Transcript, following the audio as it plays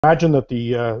imagine that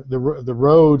the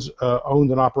roads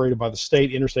owned and operated by the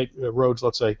state, interstate roads,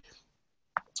 let's say,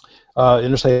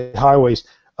 interstate highways,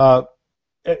 and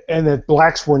that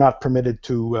blacks were not permitted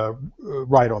to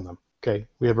ride on them. Okay,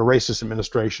 we have a racist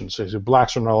administration, so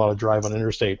blacks are not allowed to drive on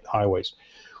interstate highways.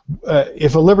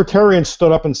 If a libertarian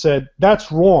stood up and said,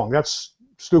 "That's wrong, that's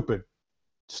stupid,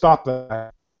 stop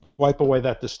that, wipe away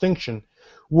that distinction,"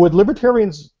 would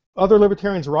other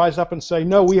libertarians rise up and say,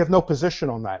 "No, we have no position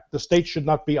on that. The state should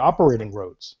not be operating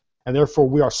roads, and therefore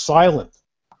we are silent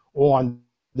on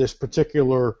this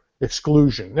particular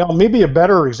exclusion"? Now, maybe a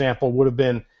better example would have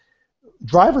been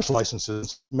driver's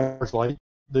licenses.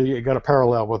 You got a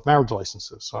parallel with marriage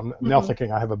licenses. So I'm now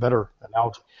thinking I have a better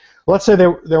analogy. Let's say they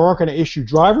weren't going to issue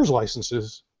driver's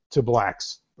licenses to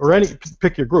blacks, or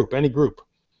pick your group, any group,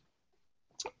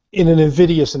 in an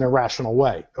invidious and irrational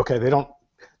way. Okay, they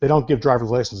don't give driver's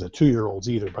licenses to 2-year-olds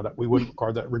either, but we wouldn't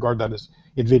regard that as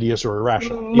invidious or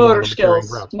irrational. Motor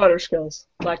skills,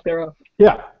 lack thereof.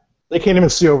 Yeah, they can't even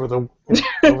see over the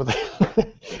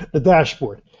the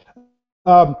dashboard.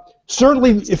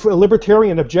 Certainly, if a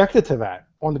libertarian objected to that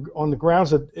on the grounds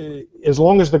that as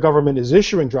long as the government is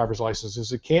issuing driver's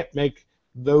licenses, it can't make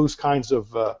those kinds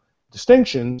of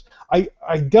distinctions, I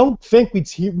don't think we'd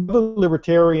see other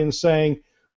libertarians say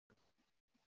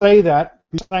that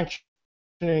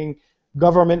sanctioning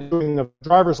government issuing of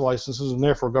driver's licenses and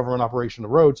therefore government operation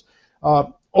of roads.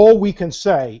 All we can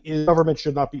say is government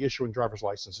should not be issuing driver's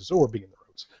licenses or being the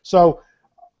roads. So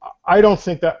I don't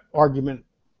think that argument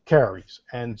carries,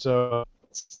 and so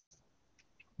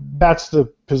that's the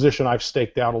position I've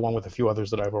staked out along with a few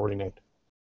others that I've already named.